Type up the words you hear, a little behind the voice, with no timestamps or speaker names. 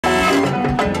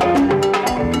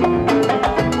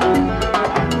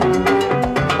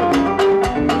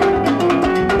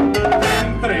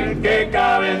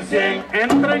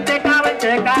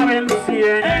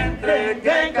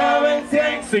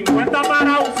50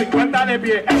 parados, 50 de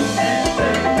pie.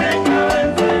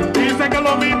 Dice que es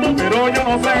lo mismo, pero yo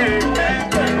no sé.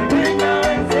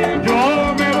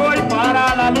 Yo me voy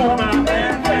para la luna.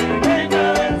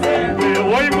 Me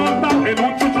voy montado en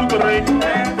un chuchutrey.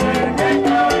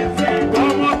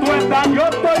 ¿Cómo tú estás? Yo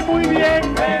estoy muy bien.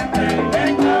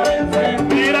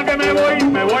 Mira que me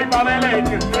voy para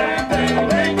Belén.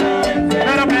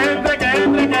 Pero que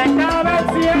entre, que cabe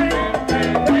 100.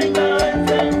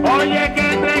 Oye, que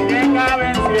entre, que cabe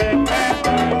 100.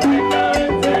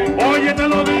 Oye, te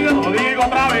lo digo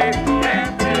otra vez.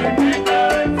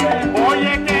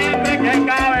 Oye, que entre, que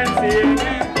cabe 100.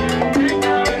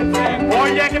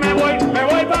 Oye, que me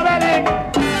voy para Belén.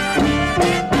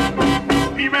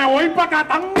 Y me voy para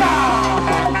Catanga.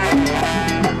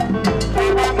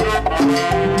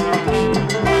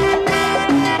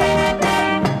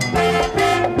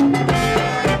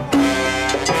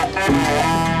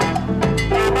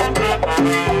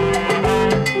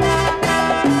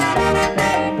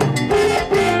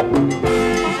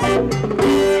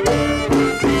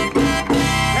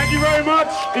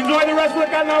 Enjoy the rest of the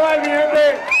Carnival, mi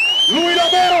gente. Luis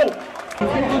Romero.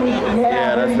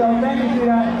 Yeah, that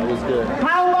was good.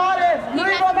 Jaguares,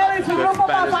 Luis Romero y su grupo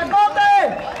Papacote.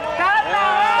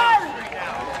 ¡Carnaval!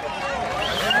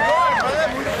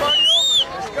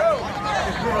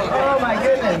 Oh my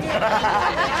goodness.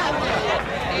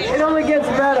 It only gets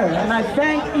better, and I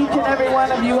thank each and every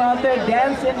one of you out there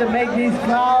dancing to make these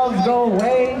clouds go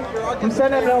away. We're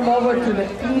sending them over to the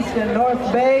East and North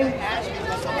Bay.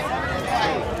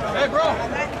 Hey, bro.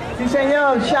 Sí,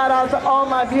 señor. Shout out to all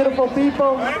my beautiful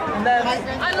people. And then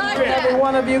every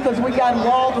one of you, because we got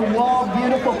wall-to-wall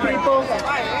beautiful people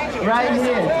right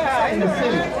here in the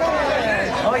city.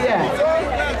 Oh, yeah.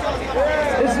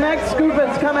 This next group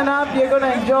that's coming up, you're going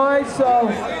to enjoy, so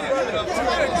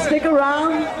stick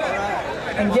around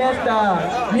and get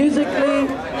musically.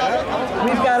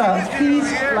 We've got a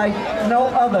feast like no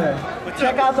other.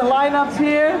 Check out the lineups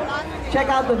here. Check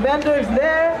out the vendors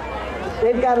there.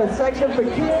 They've got a section for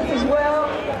kids as well.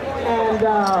 And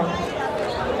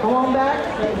come on back.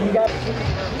 You got.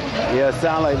 Yeah, it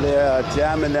sounds like they're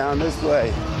jamming down this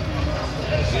way.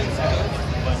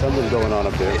 Something's going on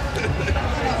up there.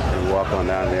 And walk on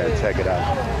down there and check it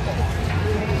out.